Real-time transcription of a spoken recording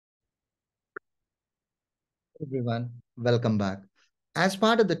Everyone, welcome back. As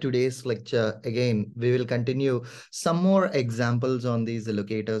part of the today's lecture, again, we will continue some more examples on these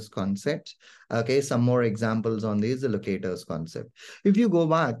locators concept. Okay, some more examples on these locators concept. If you go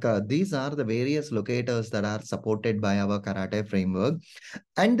back, these are the various locators that are supported by our karate framework.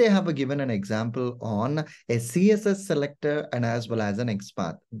 And they have given an example on a CSS selector and as well as an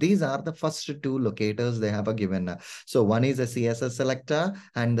XPath. These are the first two locators they have given. So one is a CSS selector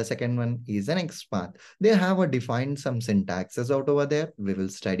and the second one is an XPath. They have defined some syntaxes out over there. We will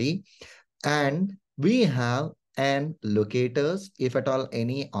study. And we have and locators if at all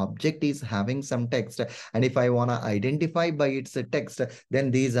any object is having some text, and if I want to identify by its text,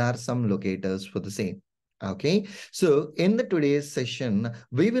 then these are some locators for the same. Okay, so in the today's session,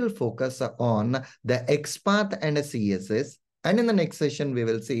 we will focus on the XPath and a CSS. And in the next session, we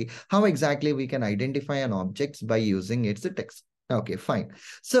will see how exactly we can identify an object by using its text. Okay, fine.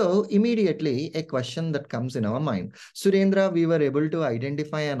 So immediately a question that comes in our mind. Surendra, we were able to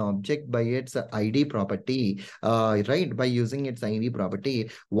identify an object by its ID property, right? By using its ID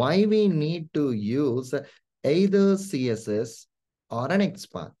property. Why we need to use either CSS or an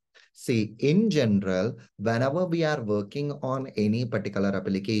XPath? See, in general, whenever we are working on any particular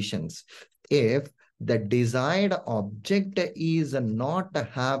applications, if the desired object is not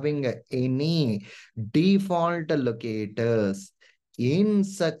having any default locators, in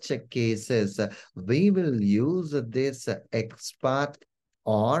such cases, we will use this XPath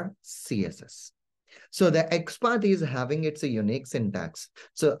or CSS. So the XPath is having its unique syntax.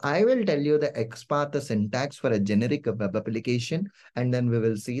 So I will tell you the XPath syntax for a generic web application, and then we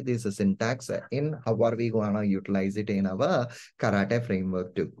will see this syntax in how are we going to utilize it in our karate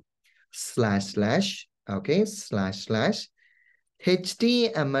framework too. // okay, //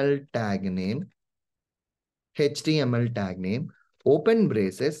 HTML tag name, open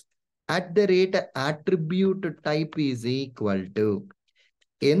braces, @attribute type is equal to.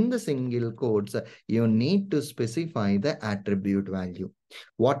 In the single quotes, you need to specify the attribute value.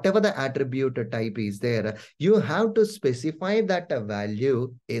 Whatever the attribute type is there, you have to specify that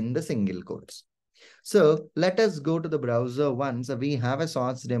value in the single quotes. So let us go to the browser once. We have a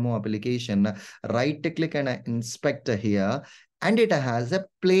source demo application. Right click and inspect here. And it has a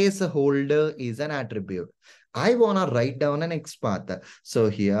placeholder is an attribute. I want to write down an XPath. So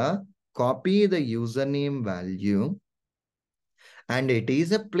here, copy the username value. And it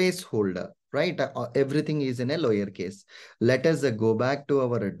is a placeholder, right? Everything is in a lowercase. Let us go back to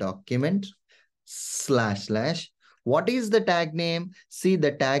our document, // what is the tag name? See,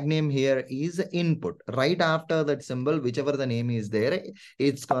 the tag name here is input. Right after that symbol, whichever the name is there,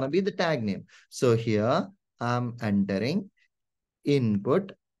 it's going to be the tag name. So here I'm entering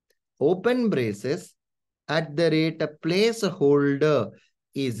input, open braces, @placeholder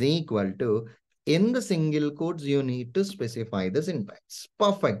is equal to. In the single quotes, you need to specify the syntax.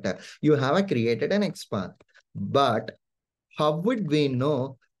 Perfect. You have created an XPath. But how would we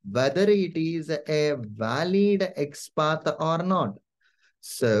know whether it is a valid XPath or not?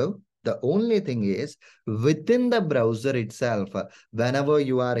 So the only thing is within the browser itself, whenever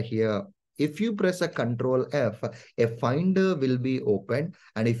you are here, if you press a Control F, a finder will be opened.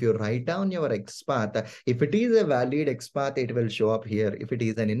 And if you write down your XPath, if it is a valid XPath, it will show up here. If it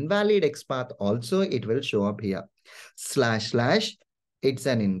is an invalid XPath, also it will show up here. // it's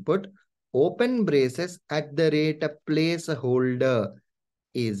an input. Open braces @placeholder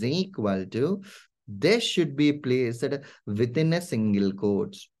is equal to. This should be placed within a single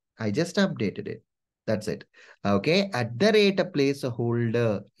quotes. I just updated it. That's it. Okay.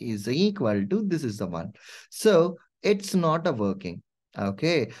 @placeholder is equal to, this is the one. So it's not a working.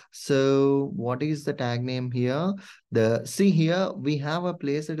 Okay. So what is the tag name here? See here, we have a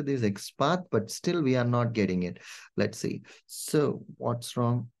place at this XPath, but still we are not getting it. Let's see. So what's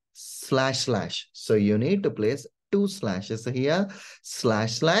wrong? // So you need to place two slashes here.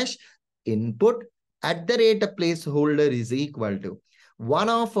 // input @placeholder is equal to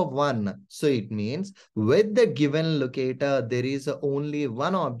 1 So it means with the given locator, there is only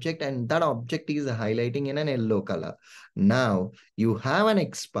one object and that object is highlighting in an yellow color. Now you have an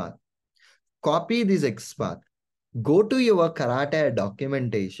XPath. Copy this XPath. Go to your karate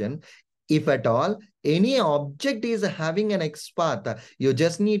documentation. If at all, any object is having an XPath, you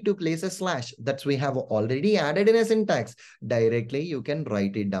just need to place a slash. That's we have already added in a syntax. Directly, you can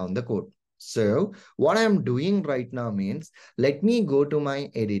write it down the code. So what I'm doing right now means, let me go to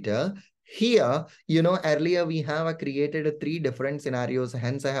my editor. Here, earlier we have created three different scenarios.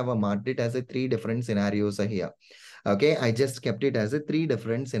 Hence, I have marked it as three different scenarios here. Okay, I just kept it as a three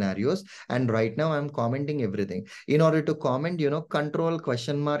different scenarios. And right now I'm commenting everything. In order to comment, control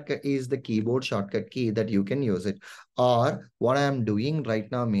question mark is the keyboard shortcut key that you can use it. Or what I'm doing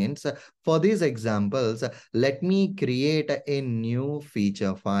right now means for these examples, let me create a new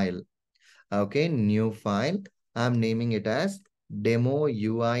feature file. Okay, new file. I'm naming it as demo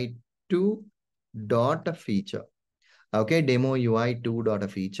UI2 dot feature. Okay, demo UI2 dot a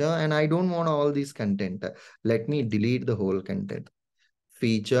feature. And I don't want all this content. Let me delete the whole content.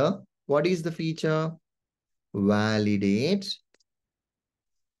 Feature. What is the feature? Validate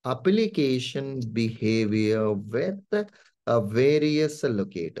application behavior with various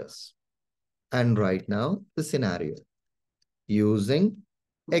locators. And right now, the scenario using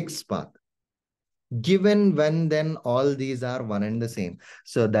XPath. Given, when, then, all these are one and the same.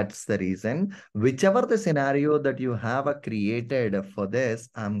 So that's the reason. Whichever the scenario that you have created for this,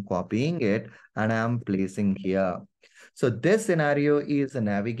 I'm copying it and I'm placing here. So this scenario is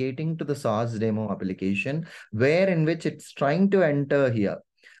navigating to the source demo application, where in which it's trying to enter here.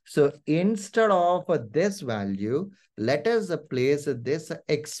 So instead of this value, let us place this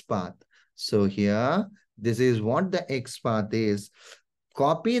XPath. So here, this is what the XPath is.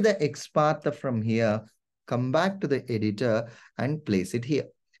 Copy the XPath from here, come back to the editor and place it here.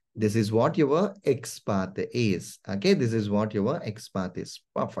 This is what your XPath is. Okay, this is what your XPath is.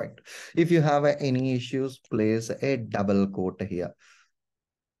 Perfect. If you have any issues, place a double quote here.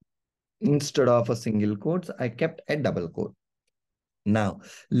 Instead of a single quotes, I kept a double quote. Now,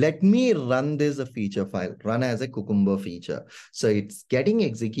 let me run this feature file, run as a Cucumber feature. So it's getting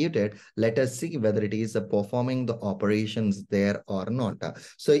executed. Let us see whether it is performing the operations there or not.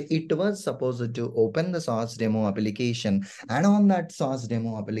 So it was supposed to open the source demo application, and on that source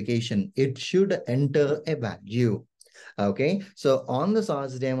demo application, it should enter a value. Okay, so on the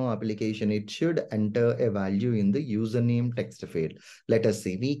source demo application, it should enter a value in the username text field. Let us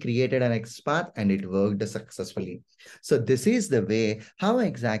see, we created an XPath and it worked successfully. So this is the way how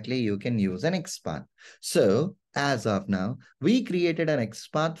exactly you can use an XPath. So as of now, we created an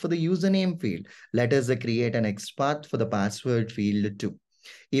XPath for the username field. Let us create an XPath for the password field too.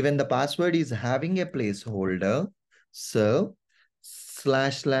 Even the password is having a placeholder. So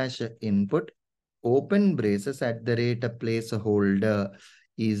 //input open braces at the rate a placeholder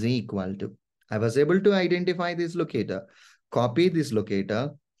is equal to. I was able to identify this locator. Copy this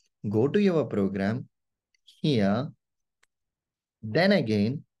locator, go to your program here, then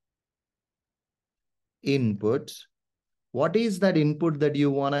again, input. What is that input that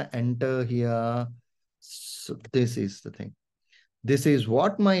you want to enter here? So this is the thing. This is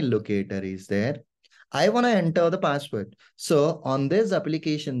what my locator is there. I want to enter the password. So on this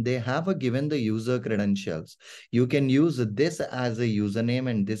application, they have given the user credentials. You can use this as a username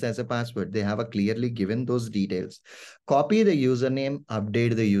and this as a password. They have clearly given those details. Copy the username,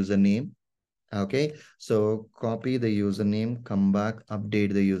 update the username. Okay, so copy the username, come back,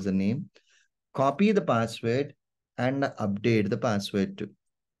 update the username, copy the password and update the password too.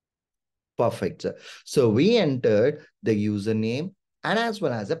 Perfect. So we entered the username and as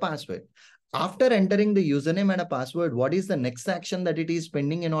well as a password. After entering the username and a password, what is the next action that it is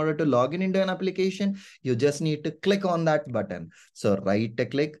pending in order to log in into an application? You just need to click on that button. So right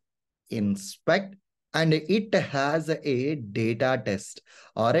click, inspect, and it has a data test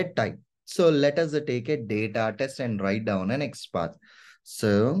or a type. So let us take a data test and write down an XPath.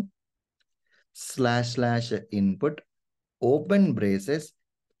 So //input open braces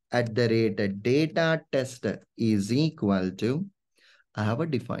at the rate data test is equal to, I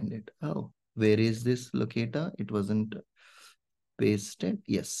have defined it. Oh, where is this locator? It wasn't pasted.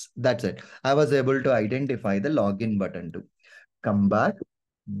 Yes, that's it. I was able to identify the login button to come back.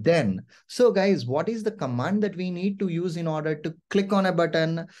 Then, so guys, what is the command that we need to use in order to click on a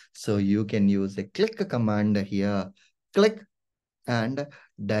button? So you can use a click command here. Click and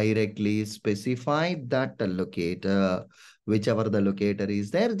directly specify that locator. Whichever the locator is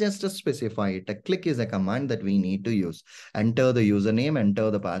there, just specify it. A click is a command that we need to use. Enter the username,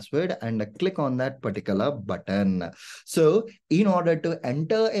 enter the password, and click on that particular button. So in order to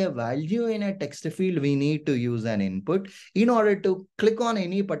enter a value in a text field, we need to use an input. In order to click on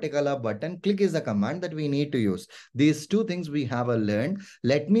any particular button, click is a command that we need to use. These two things we have learned.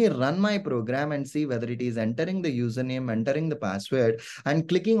 Let me run my program and see whether it is entering the username, entering the password, and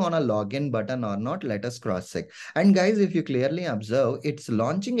clicking on a login button or not. Let us cross check. And guys, if you clear clearly observe it's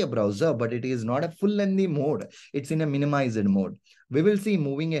launching a browser, but it is not a full lengthy mode. It's in a minimized mode. We will see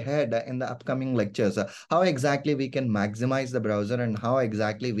moving ahead in the upcoming lectures how exactly we can maximize the browser and how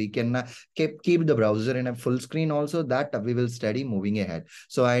exactly we can keep the browser in a full screen also, that we will study moving ahead.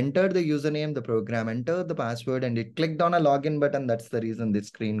 So I entered the username, the program, entered the password, and it clicked on a login button. That's the reason this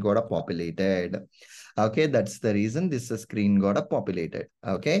screen got populated. Okay, that's the reason this screen got populated.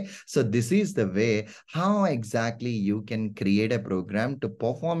 Okay, so this is the way how exactly you can create a program to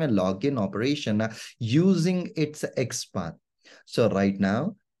perform a login operation using its XPath. So right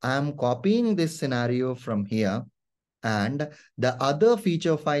now, I'm copying this scenario from here, and the other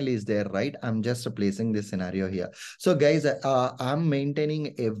feature file is there, right? I'm just placing this scenario here. So guys, I'm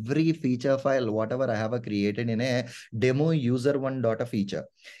maintaining every feature file whatever I have created in a demo user one dot a feature.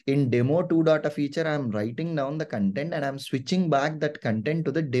 In demo two dot a feature, I'm writing down the content and I'm switching back that content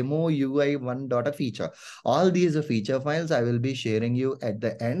to the demo UI one dot a feature. All these feature files I will be sharing you at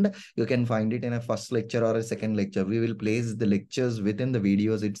the end. You can find it in a first lecture or a second lecture. We will place the lectures within the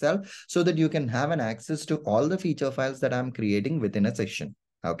videos itself so that you can have an access to all the feature files that I'm creating within a session.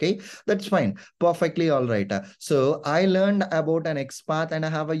 Okay, that's fine. Perfectly all right. So I learned about an XPath and I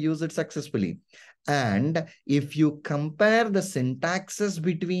have used it successfully. And if you compare the syntaxes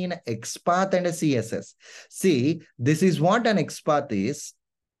between XPath and a CSS, see, this is what an XPath is.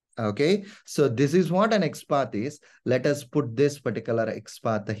 Okay, so this is what an XPath is. Let us put this particular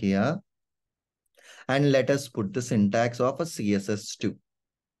XPath here. And let us put the syntax of a CSS too,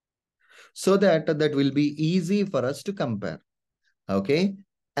 so that will be easy for us to compare. Okay,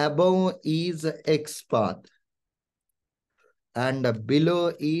 above is XPath and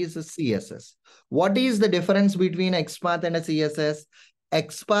below is CSS. What is the difference between XPath and a CSS?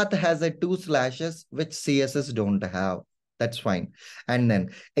 XPath has a 2 slashes which CSS don't have. That's fine. And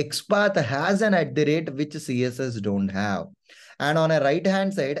then XPath has an @ which CSS don't have. And on a right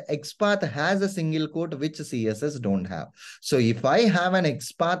hand side, XPath has a single quote which CSS don't have. So if I have an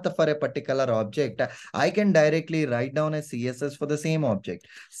XPath for a particular object, I can directly write down a CSS for the same object.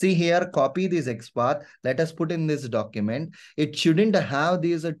 See here, copy this XPath. Let us put in this document. It shouldn't have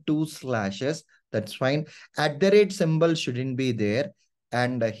these 2 slashes. That's fine. @ symbol shouldn't be there.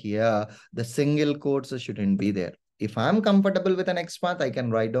 And here, the single quotes shouldn't be there. If I'm comfortable with an XPath, I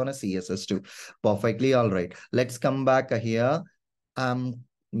can write down a CSS too. Perfectly all right. Let's come back here. I'm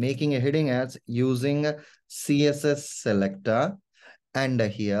making a heading as using CSS selector, and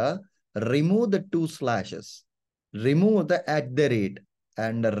here remove the 2 slashes, remove the @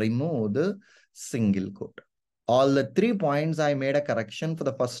 and remove the single quote. All the 3 points I made a correction for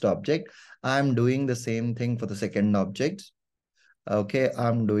the first object. I'm doing the same thing for the second object. Okay,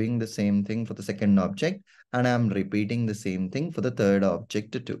 I'm doing the same thing for the second object, and I'm repeating the same thing for the third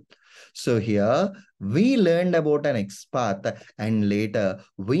object too. So here we learned about an XPath, and later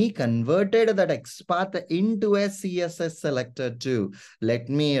we converted that XPath into a CSS selector too. Let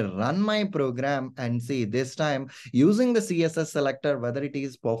me run my program and see this time using the CSS selector whether it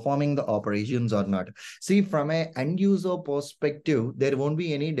is performing the operations or not. See, from a end user perspective, there won't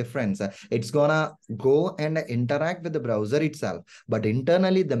be any difference. It's gonna go and interact with the browser itself. But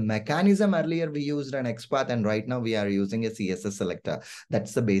internally, the mechanism earlier we used an XPath and right now we are using a CSS selector.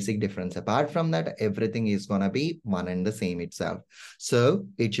 That's the basic difference. Apart from that, everything is going to be one and the same itself. So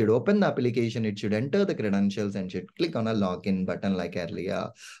it should open the application, it should enter the credentials and should click on a login button like earlier.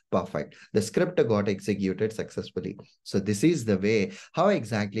 Perfect. The script got executed successfully. So this is the way how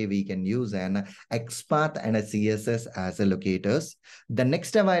exactly we can use an XPath and a CSS as a locators. The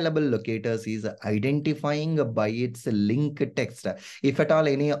next available locators is identifying by its link text. If at all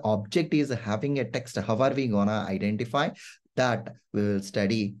any object is having a text, how are we gonna identify? That we will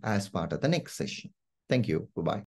study as part of the next session. Thank you. Bye-bye.